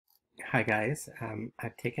Hi guys,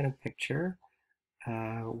 I've taken a picture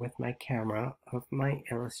with my camera of my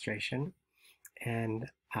illustration, and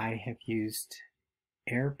I have used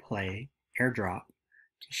AirDrop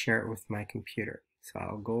to share it with my computer. So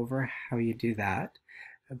I'll go over how you do that,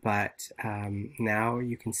 but now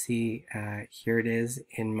you can see here it is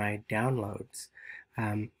in my downloads.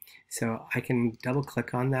 Um, so I can double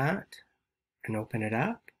click on that and open it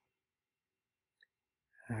up.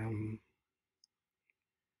 Um,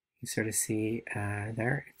 you sort of see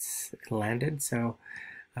there it's landed. So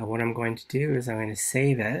what I'm going to do is I'm going to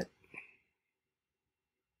save it,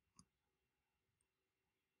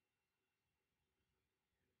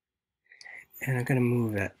 and I'm going to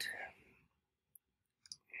move it.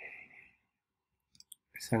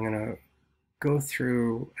 So I'm going to go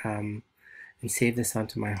through and save this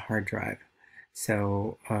onto my hard drive.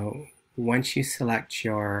 So once you select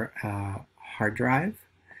your hard drive,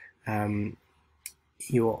 um,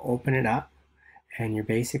 you will open it up, and you're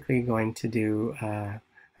basically going to do I'm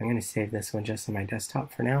going to save this one just on my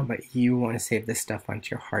desktop for now, but you want to save this stuff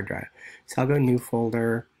onto your hard drive. So I'll go new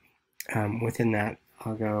folder. Within that,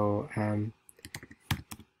 I'll go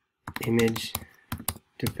image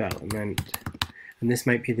development, and this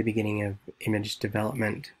might be the beginning of image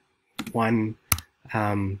development one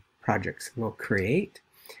projects we'll create.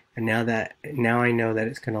 And now I know that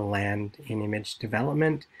it's going to land in image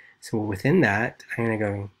development. So within that, I'm going to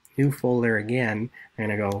go new folder again. I'm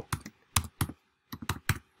going to go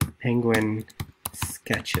Penguin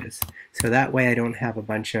Sketches. So that way I don't have a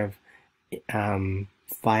bunch of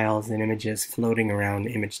files and images floating around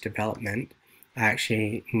image development. I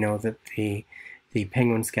actually know that the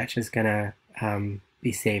Penguin Sketch is going to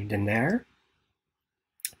be saved in there.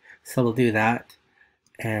 So we'll do that,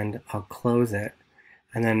 and I'll close it.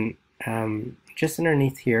 And then just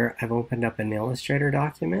underneath here, I've opened up an Illustrator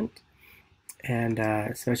document. And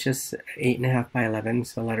so it's just 8.5 by 11,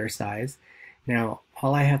 so letter size. Now,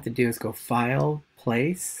 all I have to do is go File,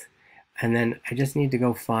 Place, and then I just need to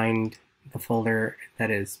go find the folder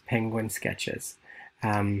that is Penguin Sketches.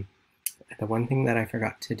 The one thing that I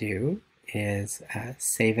forgot to do is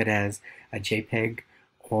save it as a JPEG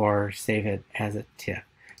or save it as a TIFF.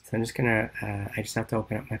 So I'm just gonna, I just have to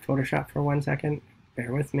open up my Photoshop for 1 second.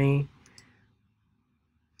 Bear with me.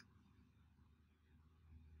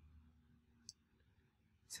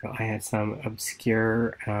 So I had some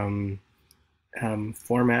obscure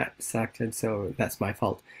format selected, so that's my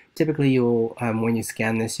fault. Typically, you'll when you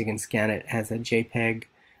scan this, you can scan it as a JPEG,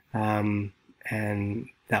 and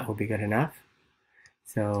that will be good enough.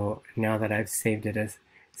 So now that I've saved it as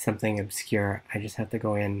something obscure, I just have to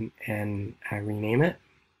go in and rename it.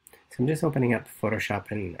 So I'm just opening up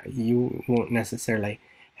Photoshop, and you won't necessarily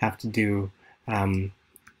have to do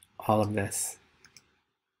all of this.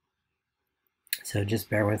 So just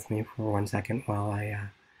bear with me for 1 second while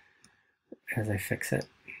as I fix it.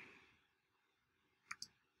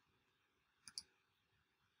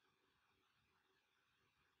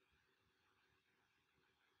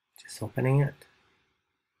 Just opening it.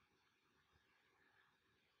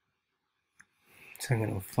 So I'm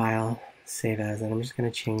going to File, Save As, and I'm just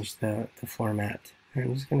going to change the format.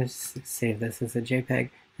 I'm just going to save this as a JPEG.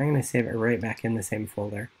 I'm going to save it right back in the same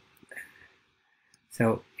folder.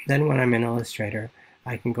 So then when I'm in Illustrator,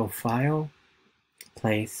 I can go File,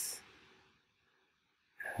 Place,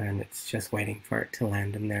 and it's just waiting for it to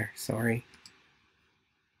land in there. Sorry.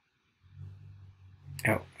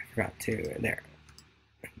 Oh, I forgot to, there.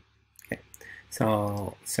 Okay,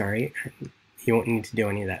 so sorry, you won't need to do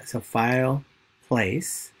any of that. So File,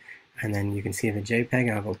 Place, and then you can see the JPEG,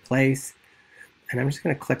 and I'll go Place, and I'm just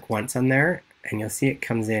going to click once on there, and you'll see it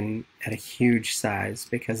comes in at a huge size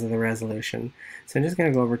because of the resolution. So I'm just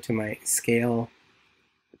going to go over to my Scale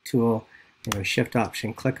tool, and go Shift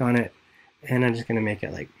Option, click on it, and I'm just going to make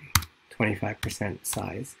it like 25%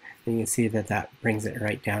 size. And you can see that that brings it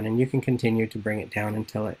right down, and you can continue to bring it down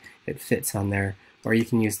until it fits on there, or you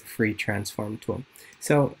can use the free transform tool.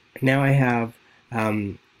 So now I have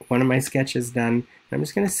one of my sketches done. I'm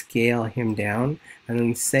just going to scale him down, and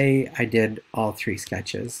then say I did all 3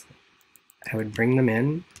 sketches. I would bring them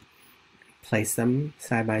in, place them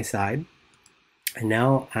side by side, and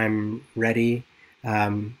now I'm ready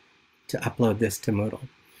to upload this to Moodle.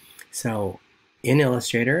 So in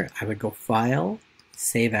Illustrator, I would go File,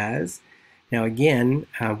 Save As. Now again,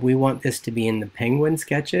 we want this to be in the Penguin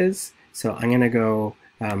Sketches, so I'm going to go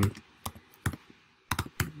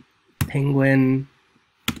Penguin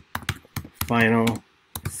Final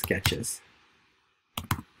Sketches.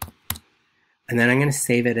 And then I'm going to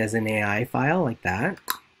save it as an AI file like that.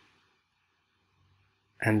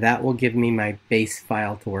 And that will give me my base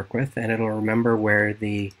file to work with, and it'll remember where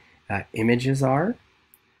the images are.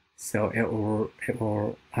 So it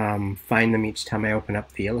will find them each time I open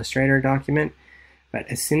up the Illustrator document. But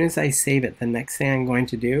as soon as I save it, the next thing I'm going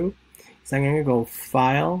to do is I'm going to go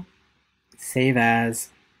File, Save As.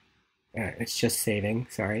 It's just saving,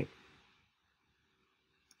 sorry.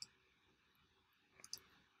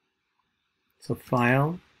 So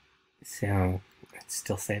File, so it's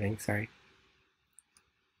still saving, sorry.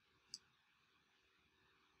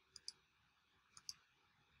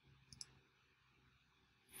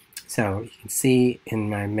 So you can see in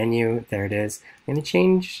my menu, there it is. I'm going to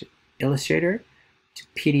change Illustrator to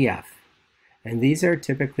PDF. And these are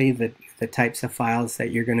typically the types of files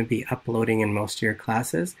that you're going to be uploading in most of your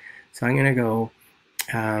classes. So I'm going to go,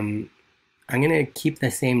 I'm going to keep the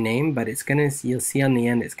same name, but it's going to, you'll see on the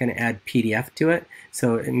end, it's going to add PDF to it.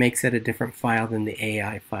 So it makes it a different file than the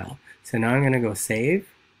AI file. So now I'm going to go save.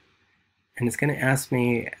 And it's going to ask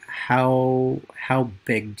me how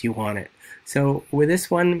big do you want it. So with this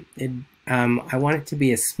one, I want it to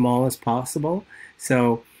be as small as possible.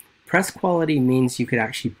 So press quality means you could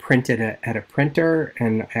actually print it at a printer,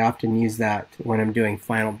 and I often use that when I'm doing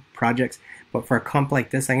final projects. But for a comp like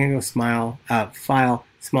this, I'm going to go File,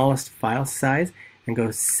 smallest file size, and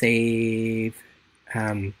go Save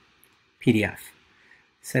PDF.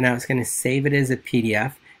 So now it's going to save it as a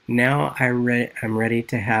PDF. Now I'm ready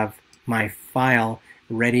to have my file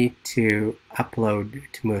ready to upload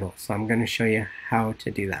to Moodle. So I'm going to show you how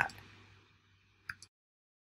to do that.